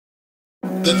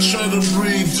that try to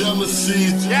breed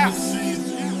jealousy.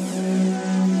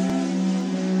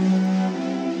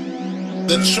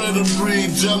 That try to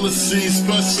breed jealousy,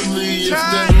 especially if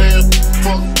that man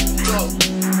fucked up.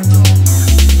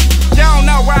 You don't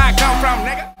know where I come from,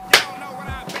 nigga. You don't know what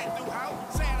I've been through, ho.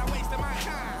 Saying I wasted my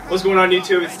time. What's going on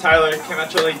YouTube? It's Tyler. Came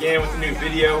at you again with a new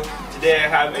video. Today I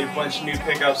have a bunch of new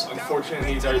pickups.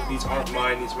 Unfortunately, these aren't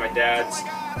mine. These are my dad's.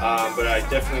 But I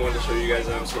definitely wanted to show you guys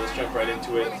them, so let's jump right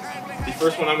into it. The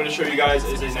first one I'm going to show you guys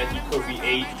is a Nike Kobe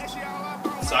 8,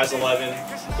 size 11.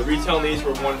 The retail on these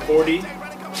were $140.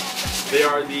 They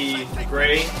are the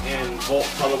gray and Volt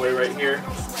colorway right here.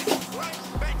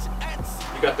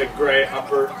 You got the gray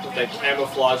upper with that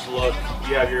camouflage look.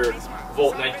 You have your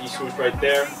Volt Nike swoosh right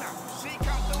there.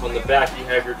 On the back you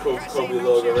have your Kobe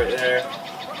logo right there.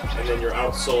 And then your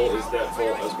outsole is that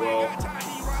Volt as well.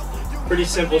 Pretty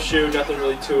simple shoe, nothing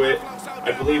really to it.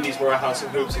 I believe these were a House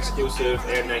and Hoops exclusive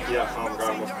and Nike.com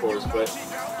got them, of course, but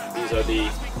these are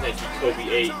the Nike Kobe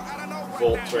 8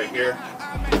 Volts right here.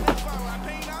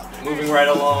 Moving right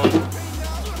along,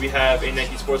 we have a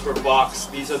Nike Sportswear box.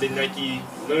 These are the Nike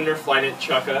Lunar Flyknit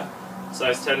Chukka,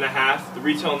 size 10.5. The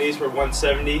retail on these were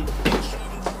 $170.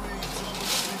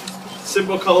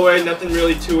 Simple colorway, nothing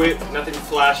really to it, nothing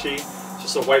flashy.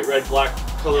 Just a white, red, black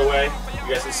colorway.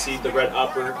 You guys can see the red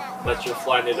upper, that's your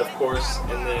Flyknit, of course,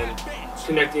 and then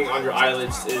connecting on your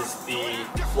eyelids is the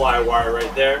fly wire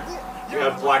right there. You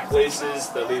have black laces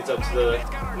that leads up to the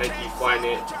Nike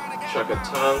Flyknit Chukka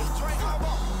tongue.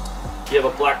 You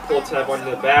have a black pull tab on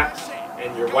the back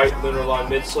and your white Lunar Lawn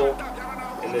midsole,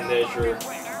 and then there's your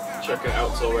Chukka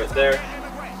outsole right there.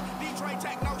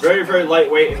 Very, very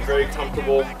lightweight and very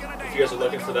comfortable. If you guys are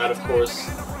looking for that, of course,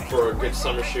 for a good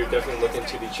summer shoe, definitely look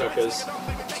into the Chukkas.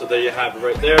 So there you have it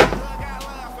right there.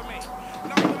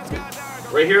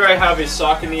 Right here I have a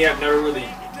Saucony. I've never really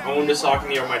owned a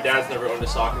Saucony, or my dad's never owned a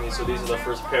Saucony, so these are the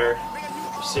first pair.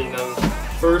 You're seeing them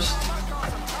first.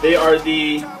 They are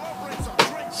the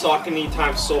Saucony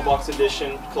times Soulbox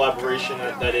edition collaboration,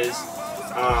 that is.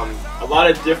 A lot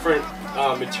of different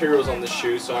materials on the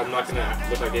shoe, so I'm not going to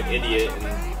look like an idiot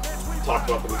and talk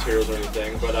about the materials or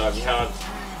anything, but you have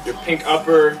your pink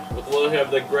upper with a little bit of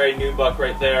the gray nubuck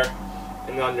right there,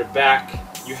 and then on your back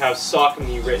you have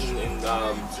Saucony written in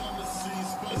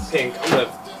pink. I'm going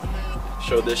to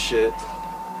show this shit.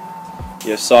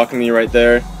 You have Saucony right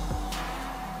there.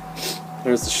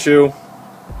 There's the shoe.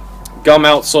 Gum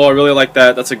outsole, I really like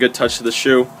that. That's a good touch to the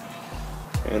shoe.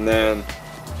 And then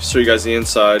just show you guys the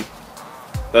inside.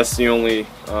 That's the only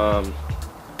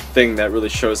thing that really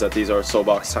shows that these are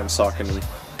Soulbox times Saucony.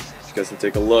 You guys can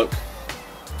take a look.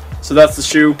 So that's the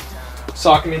shoe,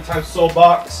 Saucony times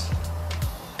Soulbox.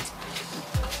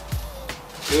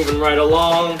 Moving right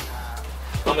along,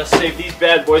 I'm gonna save these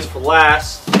bad boys for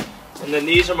last. And then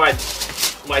these are my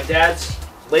dad's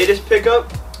latest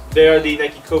pickup. They are the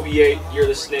Nike Kobe 8 Year of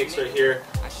the Snakes right here.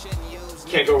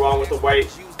 Can't go wrong with a white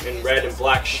and red and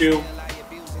black shoe.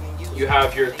 You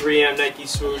have your 3M Nike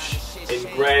swoosh in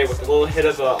gray with a little hit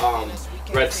of a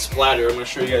red splatter. I'm going to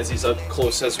show you guys these up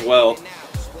close as well.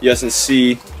 You guys can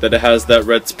see that it has that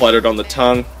red splattered on the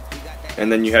tongue.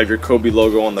 And then you have your Kobe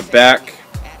logo on the back.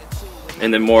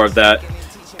 And then more of that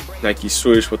Nike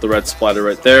swoosh with the red splatter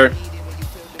right there.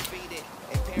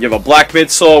 You have a black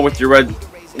midsole with your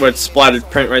red splattered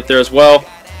print right there as well,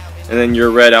 and then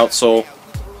your red outsole,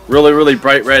 really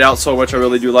bright red outsole, which I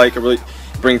really do like. It really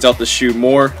brings out the shoe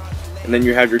more. And then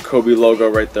you have your Kobe logo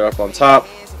right there up on top.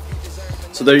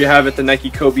 So there you have it, the Nike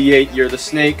Kobe 8 Year of the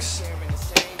Snakes.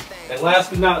 And last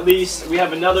but not least, we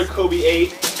have another Kobe 8.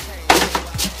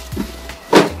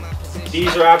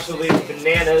 These are absolutely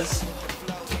bananas.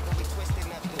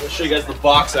 I'll show you guys the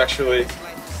box actually.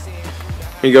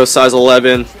 Here you go, size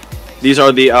 11. These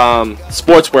are the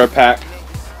sportswear pack.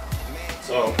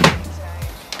 So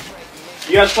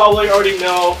you guys probably already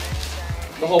know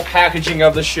the whole packaging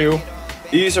of the shoe.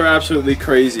 These are absolutely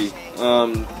crazy.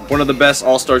 One of the best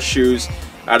all-star shoes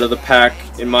out of the pack,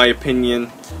 in my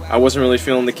opinion. I wasn't really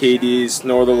feeling the KDs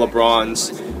nor the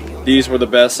LeBrons. These were the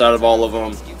best out of all of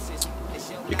them.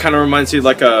 It kind of reminds you of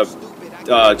like a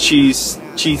cheese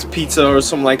pizza or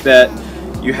something like that.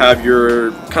 You have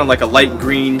your kind of like a light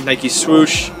green Nike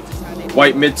swoosh,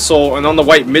 white midsole, and on the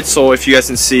white midsole, if you guys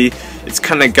can see, it's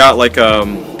kind of got like I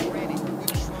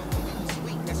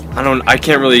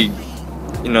can't really,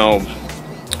 you know,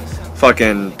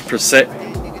 fucking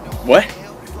what?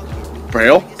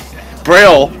 Braille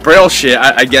shit.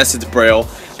 I guess it's Braille,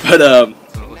 but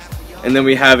and then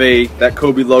we have that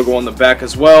Kobe logo on the back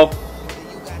as well.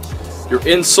 Your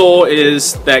insole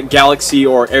is that Galaxy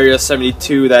or Area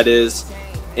 72 that is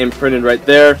imprinted right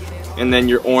there, and then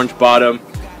your orange bottom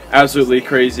Absolutely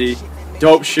crazy.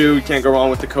 Dope shoe. You can't go wrong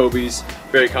with the Kobe's.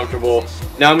 Very comfortable.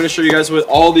 Now I'm going to show you guys what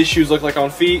all these shoes look like on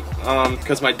feet,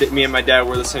 because me and my dad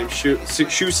wear the same shoe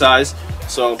size.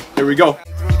 So here we go.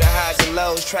 Through the highs and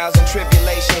lows, trials and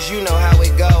tribulations, you know how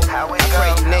it go. I pray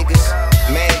you niggas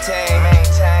maintain.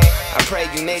 I pray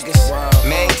you niggas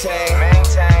maintain.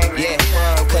 Yeah,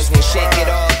 cause when shit get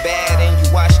all bad and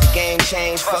you watch the game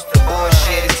change, fuck the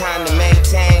bullshit, it's time to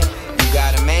maintain. You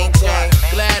gotta maintain.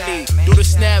 Gladly do the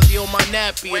snappy on my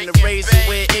nappy and the razor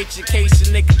with itch in case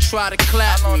a nigga try to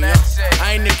clap me.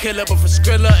 I ain't a killer, but for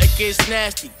Skrilla it gets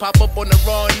nasty. Pop up on the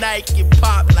wrong night, get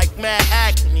popped like mad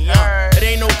acne. It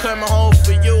ain't no coming home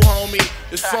for you, homie.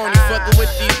 It's phony. Fucking with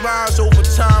these rhymes over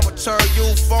time will turn you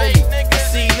phony. I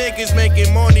see niggas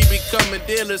making money, becoming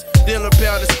dealers. Dealer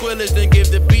pound the squillers, then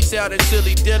give the beats out until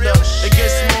he dealer. It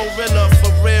gets more realer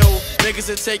for real. Niggas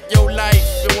will take your life,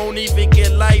 you won't even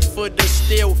get life for the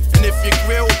steal. And if you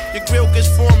grill, your grill gets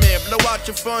forming. Blow out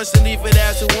your funds and leave it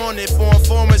as you want it. For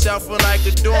informers out for like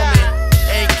a dormant.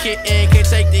 Ain't kidding, can't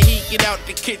take the heat, get out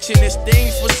the kitchen. It's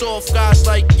things for soft guys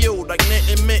like you, like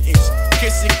knitting mittens,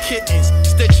 kissing kittens,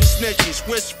 stitching snitches,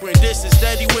 whispering this is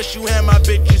daddy, wish you had my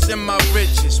bitches and my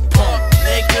riches. Pump,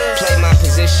 niggas. Play my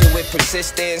position with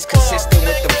persistence, consistent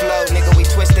with the flow, nigga, we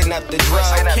twisting up the drum.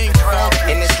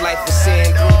 In this life we're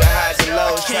seeing through the highs and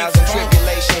lows, trials and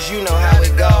tribulations, you know how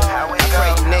it go. I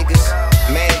pray you niggas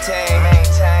maintain.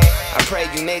 I pray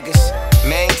you niggas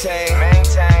maintain.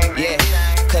 Yeah,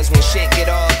 cause when shit get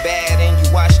all bad and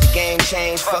you watch the game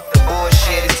change, fuck the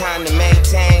bullshit, it's time to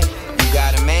maintain. You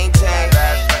gotta maintain.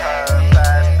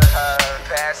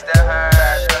 Pass the herd.